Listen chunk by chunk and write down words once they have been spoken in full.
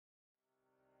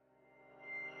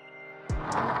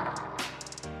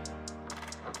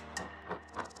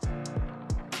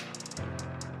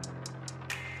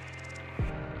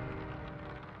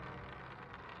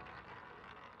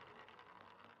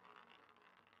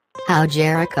How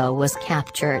Jericho was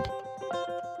captured.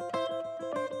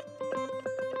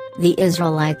 The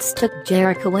Israelites took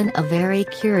Jericho in a very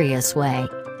curious way.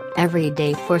 Every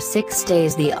day for 6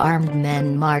 days the armed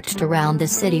men marched around the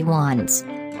city once.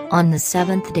 On the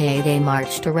 7th day they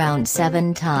marched around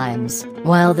 7 times,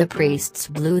 while the priests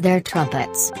blew their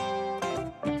trumpets.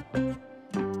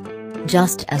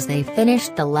 Just as they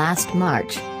finished the last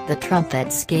march, the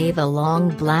trumpets gave a long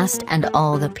blast and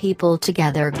all the people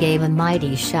together gave a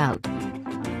mighty shout.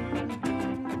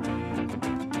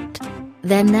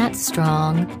 Then that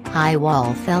strong, high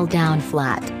wall fell down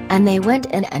flat, and they went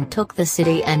in and took the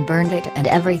city and burned it and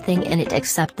everything in it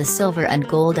except the silver and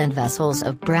gold and vessels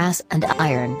of brass and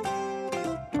iron.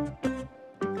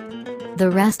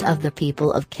 The rest of the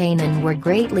people of Canaan were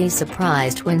greatly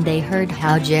surprised when they heard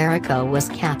how Jericho was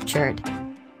captured.